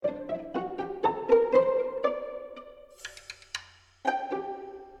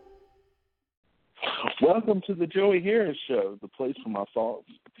Welcome to the Joey Harris Show, the place for my thoughts,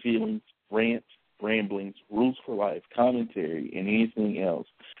 feelings, rants, ramblings, rules for life, commentary, and anything else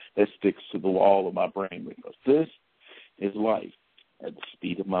that sticks to the wall of my brain because this is life at the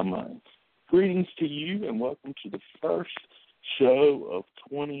speed of my mind. Greetings to you and welcome to the first show of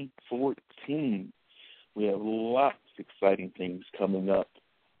 2014. We have lots of exciting things coming up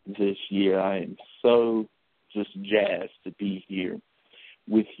this year. I am so just jazzed to be here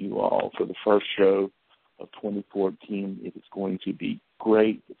with you all for the first show of 2014. It is going to be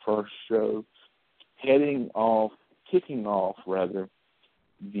great. The first show kicking off, the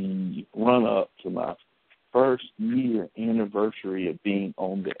run-up to my first year anniversary of being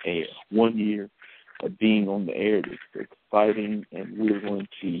on the air. 1 year of being on the air. It's exciting, and we're going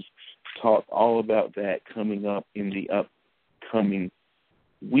to talk all about that coming up in the upcoming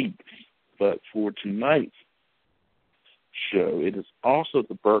weeks. But for tonight's show, it is also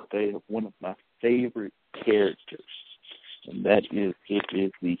the birthday of one of my favorite characters, and that is, it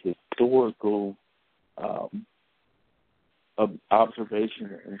is the historical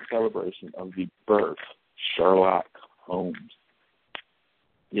observation and celebration of the birth, Sherlock Holmes.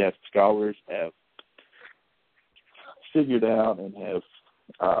 Yes, scholars have figured out and have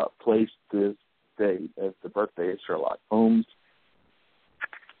placed this date as the birthday of Sherlock Holmes.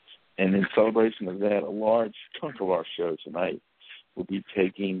 And in celebration of that, a large chunk of our show tonight will be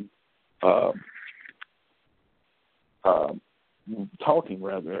talking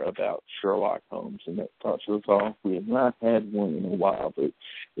about Sherlock Holmes. And that starts us off. We have not had one in a while, but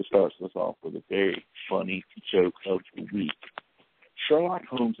it starts us off with a very funny joke of the week. Sherlock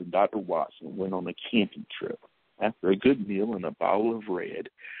Holmes and Dr. Watson went on a camping trip. After a good meal and a bottle of red,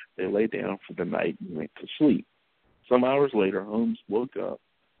 they lay down for the night and went to sleep. Some hours later, Holmes woke up,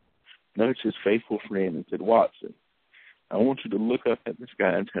 noticed his faithful friend, and said, "Watson, I want you to look up at the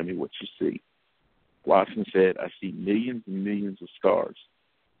sky and tell me what you see." Watson said, "I see millions and millions of stars."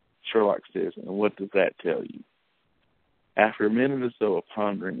 Sherlock says, "And what does that tell you?" After a minute or so of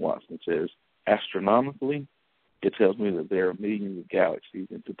pondering, Watson says, "Astronomically, it tells me that there are millions of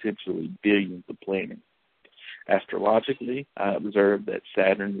galaxies and potentially billions of planets. Astrologically, I observe that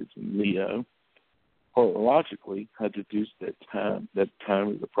Saturn is in Leo. Horologically, I deduce that time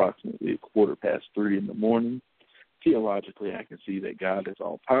is approximately 3:15 in the morning. Theologically, I can see that God is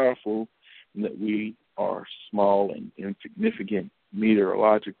all-powerful and that we are small and insignificant.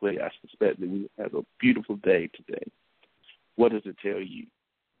 Meteorologically, I suspect that we have a beautiful day today. What does it tell you?"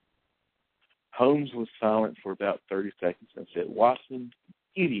 Holmes was silent for about 30 seconds and said, "Watson,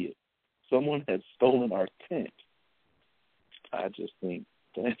 idiot, someone has stolen our tent." I just think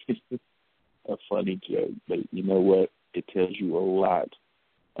that is a funny joke, but you know what? It tells you a lot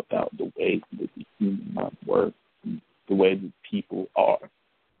about the way that the human mind works, and the way that people are.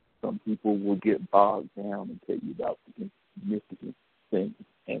 Some people will get bogged down and tell you about the insignificant things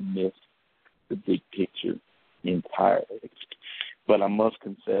and miss the big picture entirely. But I must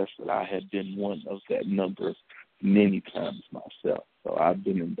confess that I have been one of that number many times myself. So I've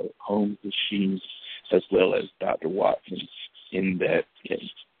been in both Holmes' shoes as well as Dr. Watson's in that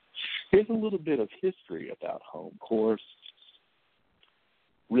case. Here's a little bit of history about Holmes. Of course,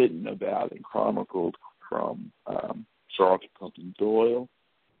 written about and chronicled from Sir Arthur Conan Doyle,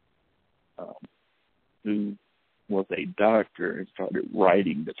 who was a doctor and started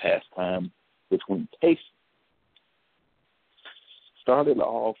writing the pastime between patients. Started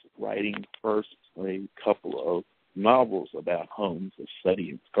off writing first a couple of novels about Holmes, A Study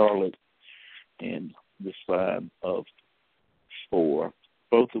in Scarlet and The Sign of Four,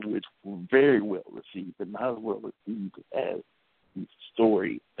 both of which were very well received, but not as well received as the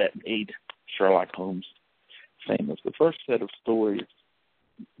story that made Sherlock Holmes famous. The first set of stories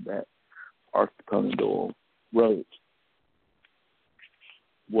that Arthur Conan Doyle wrote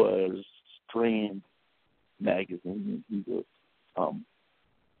was Strand magazine. He was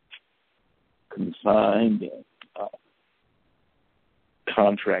consigned and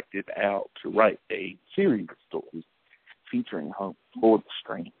contracted out to write a series of stories featuring Holmes for the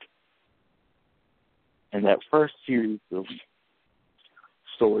Strand. And that first series of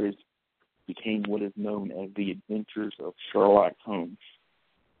stories became what is known as The Adventures of Sherlock Holmes.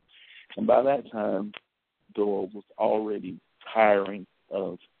 And by that time, Doyle was already tiring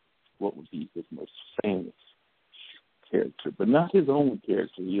of what would be his most famous character, but not his only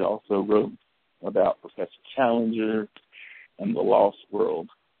character. He also wrote about Professor Challenger and the Lost World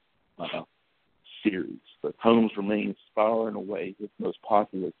series. But Holmes remains far and away his most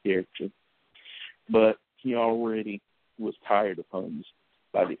popular character. But he already was tired of Holmes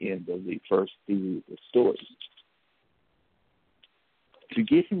by the end of the first series of stories. To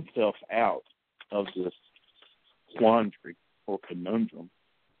get himself out of this quandary or conundrum,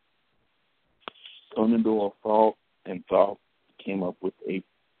 Conan Doyle came up with a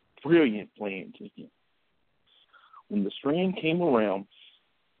brilliant plan to him. When the Strand came around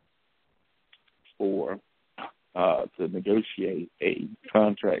to negotiate a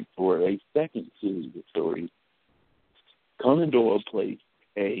contract for a second series of stories, Conan Doyle placed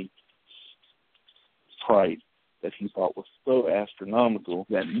a price that he thought was so astronomical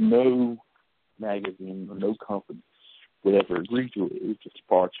that no magazine or no company would ever agree to it. It was just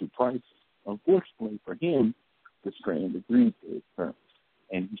far too pricey. Unfortunately for him, the Strand agreed to his terms,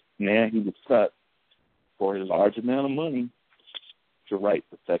 and now he was stuck for a large amount of money to write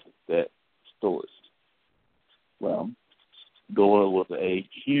the second set of stories. Well, Doyle was a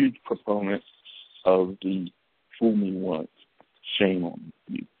huge proponent of the fool me once, shame on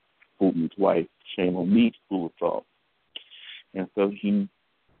you, fool me twice, shame on me school of thought. And so he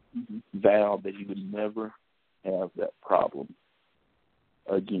vowed that he would never have that problem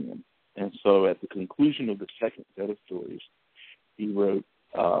again. And so at the conclusion of the second set of stories, he wrote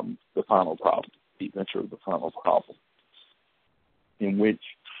The Final Problem, The Adventure of the Final Problem, in which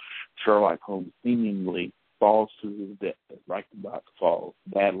Sherlock Holmes seemingly falls to his death as Reichenbach falls,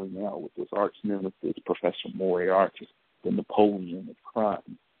 battling out with his arch nemesis, Professor Moriarty, the Napoleon of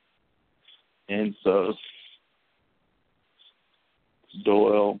crime. And so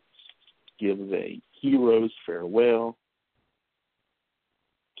Doyle gives a hero's farewell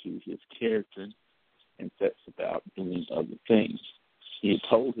to his character and sets about doing other things. He had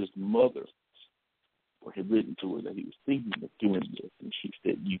told his mother, or had written to her, that he was thinking of doing this, and she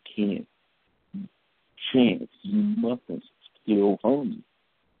said, "You can't. Chance, you mustn't kill Holmes."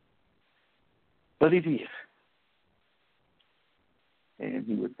 But he did. And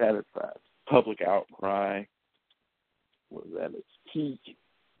he was satisfied. Public outcry was at its peak,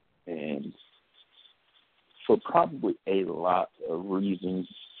 and for probably a lot of reasons,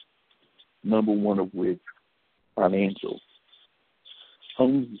 number one of which, financial.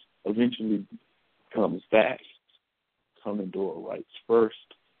 Holmes eventually comes back. Conan Doyle writes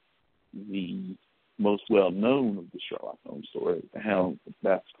first. The most well-known of the Sherlock Holmes stories, The Hounds of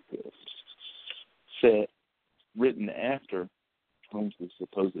Baskerville, written after Holmes'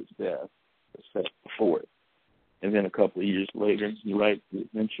 supposed death, set before it. And then a couple of years later, he writes The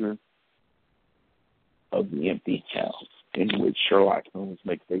Adventure of the Empty House, in which Sherlock Holmes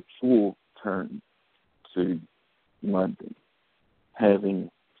makes a full turn to London,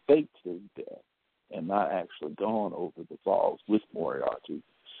 having faked his death and not actually gone over the falls with Moriarty.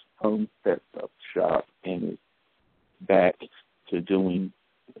 Holmes sets up shop and is back to doing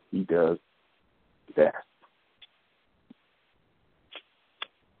what he does best.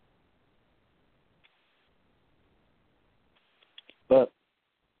 But,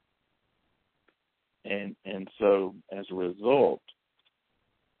 and so as a result,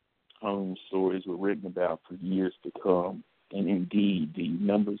 Holmes' stories were written about for years to come. And indeed, the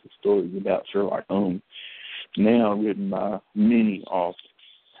numbers of stories about Sherlock Holmes now written by many authors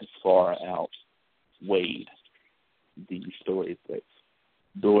has far outweighed the stories that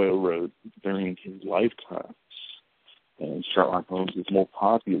Doyle wrote during his lifetime. And Sherlock Holmes is more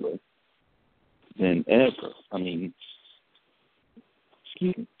popular than ever. I mean,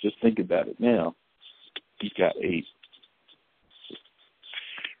 just think about it now. He's got a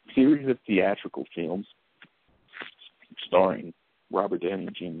series of theatrical films starring Robert Downey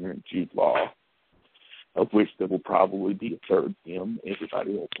Jr. and Jude Law, of which there will probably be a third film.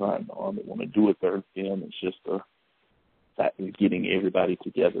 Everybody will sign on. They want to do a third film. It's just getting everybody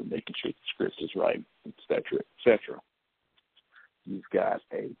together, making sure the script is right, et cetera, et cetera. You've got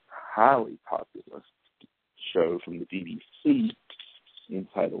a highly popular show from the BBC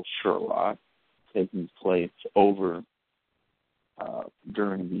entitled Sherlock, taking place over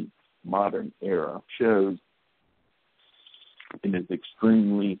during the modern era of shows in its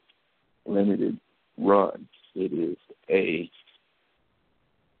extremely limited run. It is a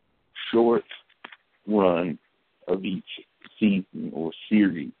short run of each season or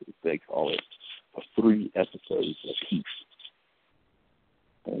series, as they call it, of 3 episodes apiece.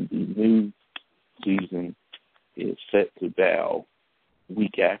 And the new season is set to bow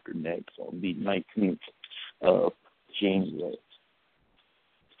week after next on the 19th of January.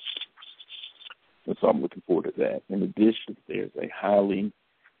 And so I'm looking forward to that. In addition, there's a highly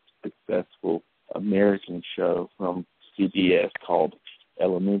successful American show from CBS called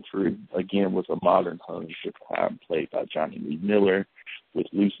Elementary. Again, was a modern Holmes, this time played by Johnny Lee Miller, with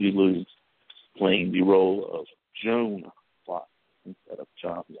Lucy Liu playing the role of Joan Watson instead of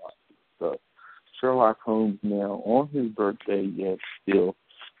John Watson. So Sherlock Holmes now, on his birthday, yet still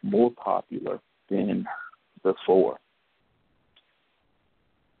more popular been before.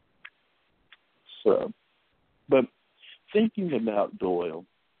 So, but thinking about Doyle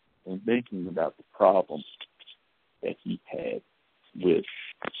and thinking about the problems that he had with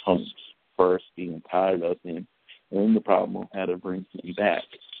Holmes, first being tired of him, and then the problem of how to bring him back.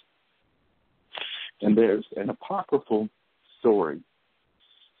 And there's an apocryphal story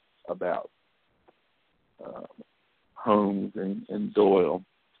about Holmes and Doyle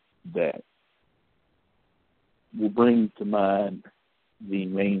that will bring to mind the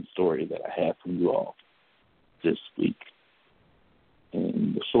main story that I have for you all this week.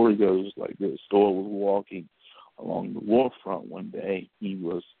 And the story goes like this. Doyle was walking along the waterfront one day. He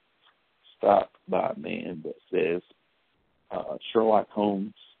was stopped by a man that says Sherlock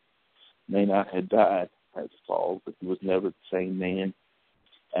Holmes may not have died as fall, but he was never the same man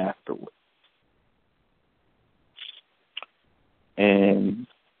afterward. And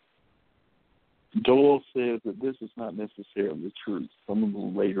Doyle says that this is not necessarily the truth. Some of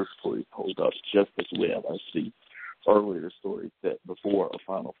the later stories hold up just as well as the earlier stories set before a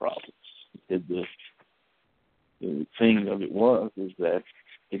final problem. The thing of it is that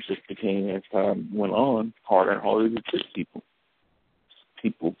it just became, as time went on, harder and harder to trick people.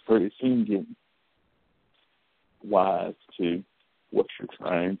 People pretty soon get wise to what you're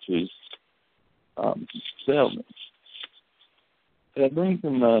trying to sell them. That brings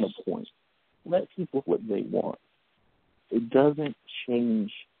them down a point. Let people what they want. It doesn't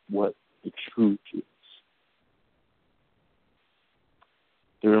change what the truth is.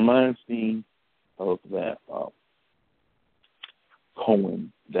 It reminds me of that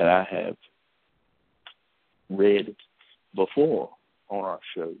poem that I have read before on our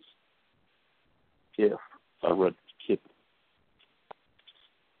shows. If I read Kip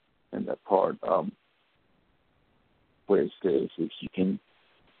and that part where it says, if you can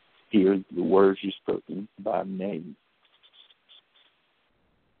hear the words you spoken by name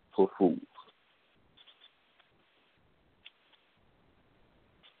for fools.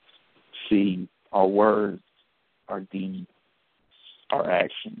 See, our words, our deeds, our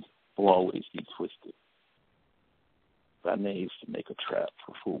actions will always be twisted by knaves to make a trap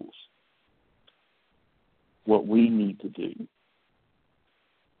for fools. What we need to do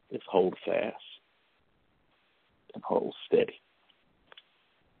is hold fast and hold steady.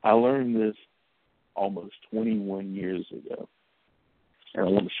 I learned this almost 21 years ago, and I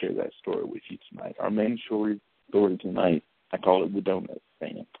want to share that story with you tonight. Our main story tonight, I call it the Donut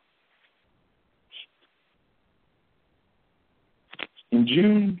Stand. In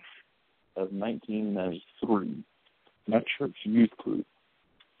June of 1993, my church youth group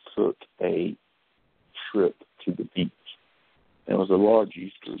took a trip to the beach. It was a large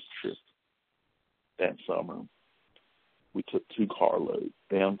youth group trip that summer. We took 2 carloads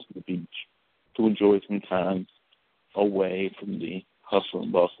down to the beach to enjoy some time away from the hustle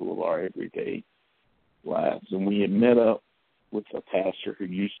and bustle of our everyday lives. And we had met up with a pastor who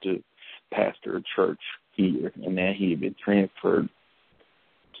used to pastor a church here, and now he had been transferred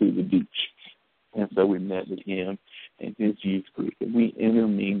to the beach. And so we met with him and his youth group, and we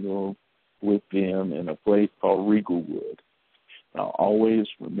intermingled with them in a place called Regalwood. I'll always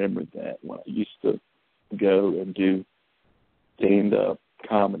remember that when I used to go and do stand-up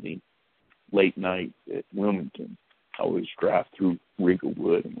comedy late night at Wilmington. I always drive through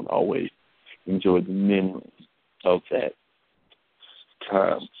Regalwood and would always enjoy the memories of that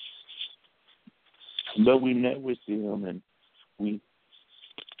time. But we met with them and we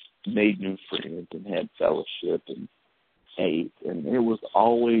made new friends and had fellowship and ate, and it was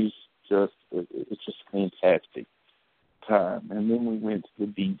always just a fantastic time. And then we went to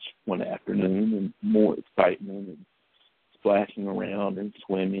the beach one afternoon, and more excitement and splashing around and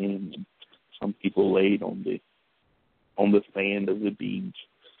swimming. And some people laid on the sand of the beach.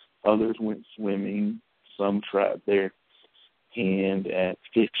 Others went swimming. Some tried their hand at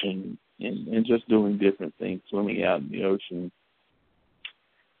fishing and just doing different things, swimming out in the ocean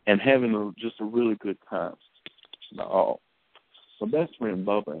and having just a really good time. Now, my best friend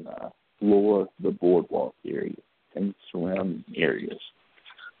Bubba and I explore the boardwalk area and surrounding areas.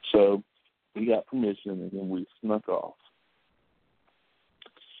 So we got permission, and then we snuck off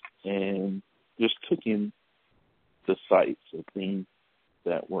and just took in the sights of things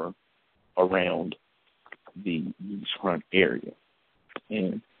that were around the beachfront area.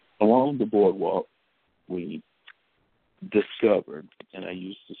 And along the boardwalk, we discovered, and I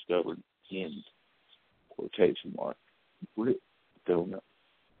use discovered in quotation marks, Brick Donut.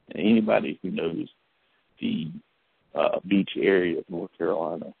 And anybody who knows the beach area of North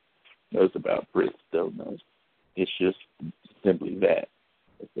Carolina knows about Brick Donuts. It's just simply that.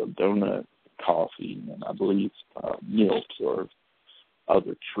 It's a donut coffee and I believe milk or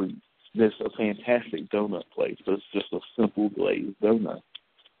other treats. This is a fantastic donut place, but it's just a simple glazed donut.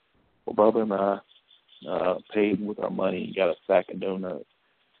 Well, Bubba and I paid with our money and got a sack of donuts.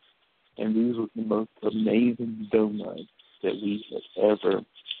 And these were the most amazing donuts that we had ever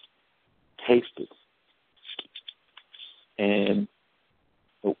tasted. And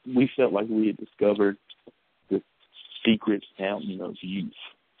we felt like we had discovered the secret fountain of youth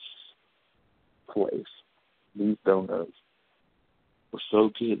place. These donuts were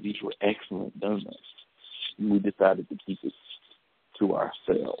so good. These were excellent donuts. And we decided to keep it to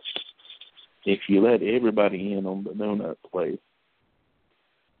ourselves. If you let everybody in on the donut place,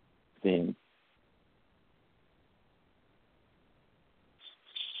 then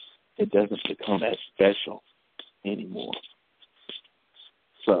it doesn't become as special anymore.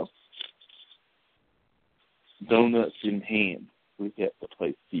 So, donuts in hand, we kept the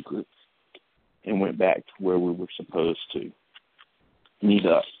place secret and went back to where we were supposed to meet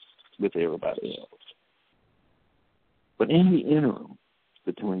up with everybody else. But in the interim,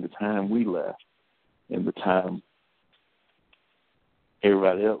 between the time we left and the time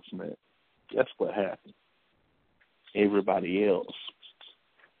everybody else met, guess what happened? Everybody else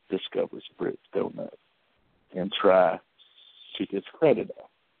discovers Britt's donut and try to discredit us.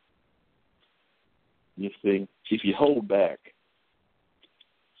 You see, if you hold back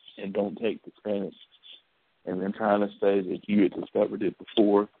and don't take the credit and then trying to say that you had discovered it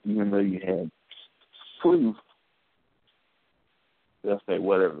before, even though you had proof, they'll say,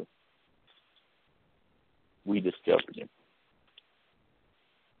 whatever. We discovered it.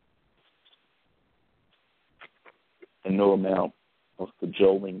 And no amount of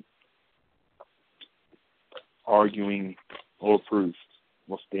cajoling, arguing, or proof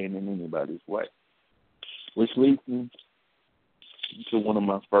will stand in anybody's way. Which leads me to one of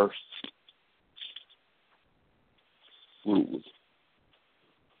my first rules.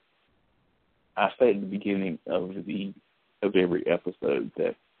 I say at the beginning of every episode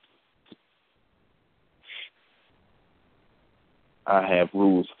that I have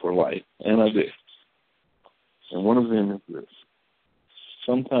rules for life, and I do. And one of them is this.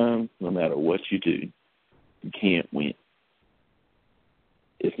 Sometimes, no matter what you do, you can't win.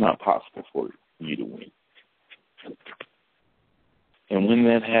 It's not possible for you to win. And when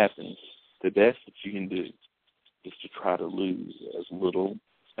that happens, the best that you can do is to try to lose as little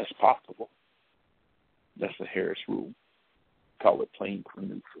as possible. That's the Harris rule. Call it playing for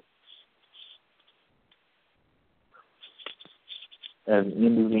neutral. At the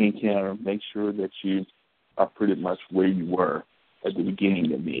end of the encounter, make sure that you are pretty much where you were at the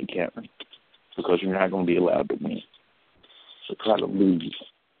beginning of the encounter, because you're not going to be allowed to win. So try to lose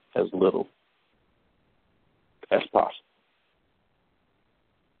as little as possible.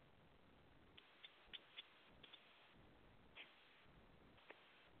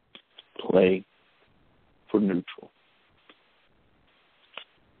 Play for neutral.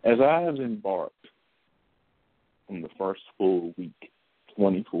 As I have embarked on the first full week,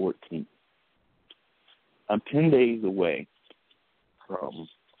 2014, I'm 10 days away from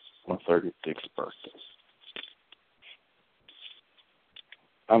my 36th birthday.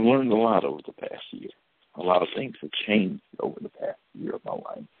 I've learned a lot over the past year. A lot of things have changed over the past year of my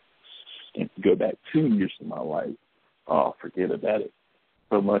life. And to go back 2 years of my life, forget about it.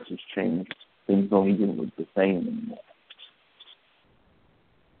 So much has changed. Things don't even look the same anymore.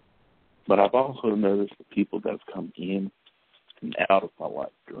 But I've also noticed the people that have come in and out of my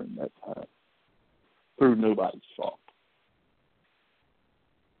life during that time through nobody's fault.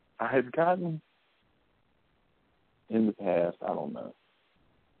 I have gotten, in the past, I don't know,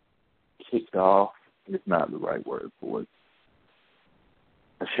 kicked off is not the right word for it.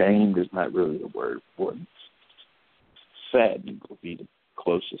 Ashamed is not really the word for it. Saddened would be the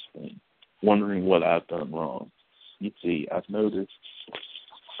closest thing. Wondering what I've done wrong. You see, I've noticed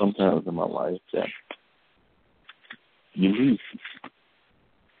sometimes in my life that you lose,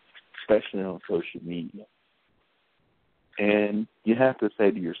 especially on social media. And you have to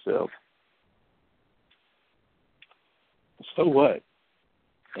say to yourself, so what?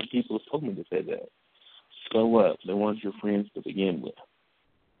 And people have told me to say that. So what? They weren't your friends to begin with.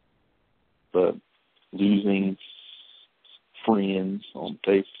 But losing friends on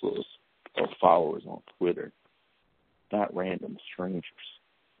Facebook or followers on Twitter, not random strangers,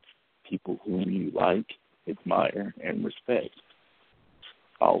 people whom you like, admire, and respect,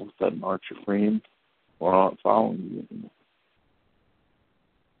 all of a sudden aren't your friends or aren't following you anymore.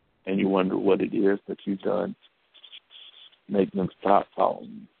 And you wonder what it is that you've done, make them stop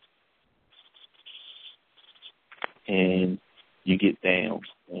following you. And you get down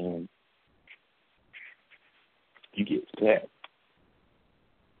and you get sad.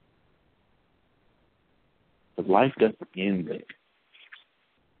 But life doesn't end there.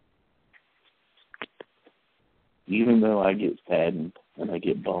 Even though I get saddened and I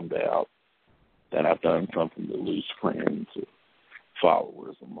get bummed out that I've done something to lose friends or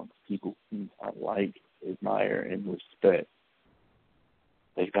followers amongst people who I like, admire, and respect,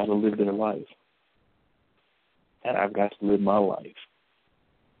 they've got to live their life. And I've got to live my life.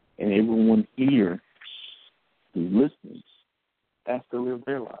 And everyone here who listens has to live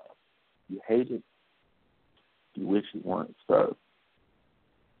their life. You hate it. You wish it weren't so.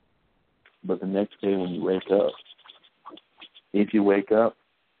 But the next day when you wake up, if you wake up,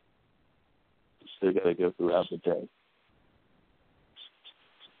 you still got to go throughout the day.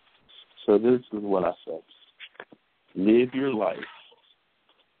 So this is what I say. Live your life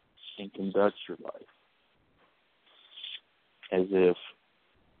and conduct your life as if,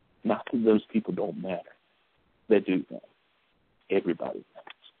 not that those people don't matter. They do matter. Everybody matters.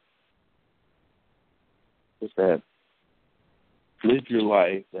 It's that live your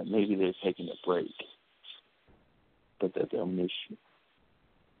life that maybe they're taking a break, but that they'll miss you,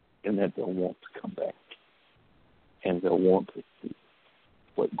 and that they'll want to come back, and they'll want to see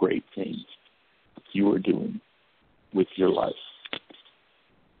what great things you are doing with your life.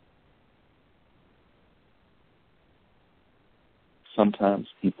 Sometimes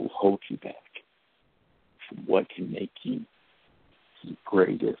people hold you back from what can make you the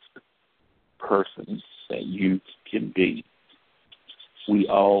greatest person that you can be. We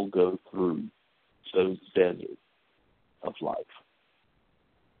all go through those deserts of life.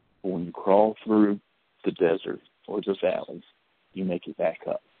 But when you crawl through the desert or the valleys, you make it back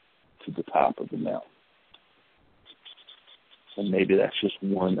up to the top of the mountain. And maybe that's just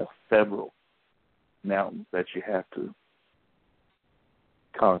one of several mountains that you have to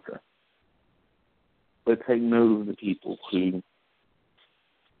conquer. But take note of the people who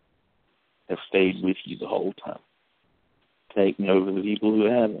have stayed with you the whole time. Take note of the people who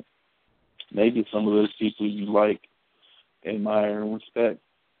haven't. Maybe some of those people you like, admire, and respect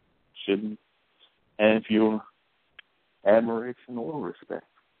shouldn't have your admiration or respect.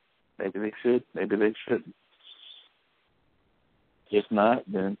 Maybe they should, maybe they shouldn't. If not,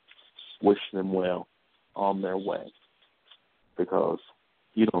 then wish them well on their way, because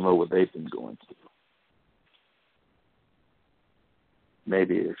you don't know what they've been going through.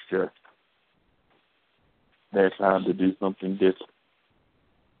 Maybe it's just their time to do something different.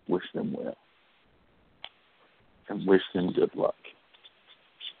 Wish them well. And wish them good luck.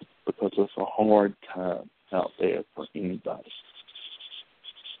 Because it's a hard time out there for anybody.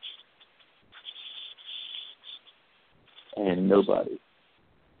 And nobody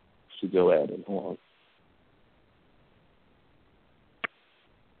should go at it alone.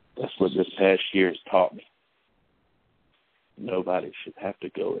 That's what this past year has taught me. Nobody should have to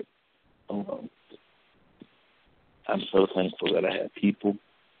go it alone. I'm so thankful that I have people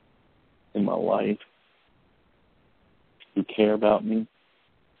in my life who care about me,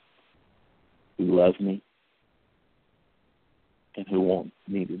 who love me, and who want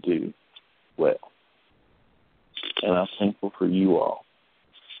me to do well. And I'm thankful for you all,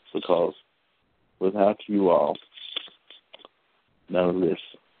 because without you all, none of this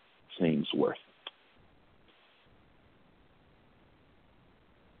seems worth it.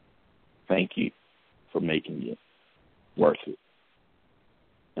 Thank you for making it worth it.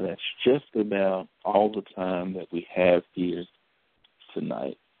 And that's just about all the time that we have here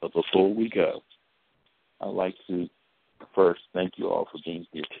tonight. But before we go, I'd like to first thank you all for being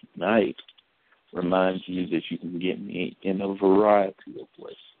here tonight. Remind you that you can get me in a variety of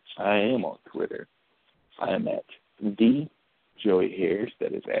ways. I am on Twitter. I am at the Joey Harris.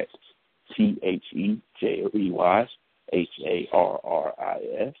 That is at TheJoeyHarris.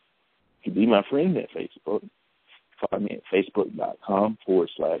 You can be my friend at Facebook. Find me at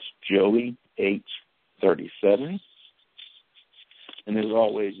facebook.com/JoeyH37. And as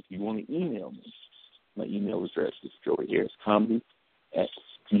always, if you want to email me, my email address is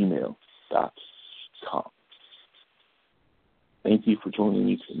joeyharriscomedy@gmail.com. Thank you for joining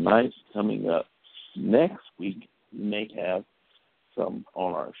me tonight. Coming up next week, we may have some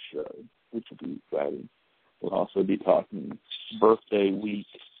on our show, which will be exciting. We'll also be talking birthday week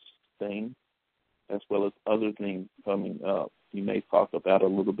thing, as well as other things coming up. We may talk about a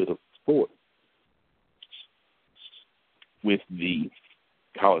little bit of sport with the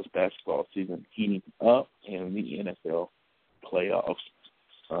college basketball season heating up and the NFL playoffs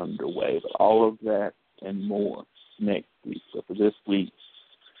underway. But all of that and more next week. So for this week,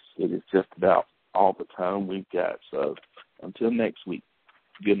 it is just about all the time we've got. So until next week,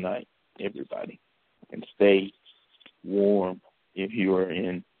 good night, everybody, and stay warm if you are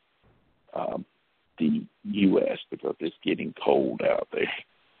in the U.S. because it's getting cold out there.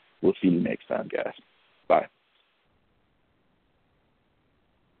 We'll see you next time, guys. Bye.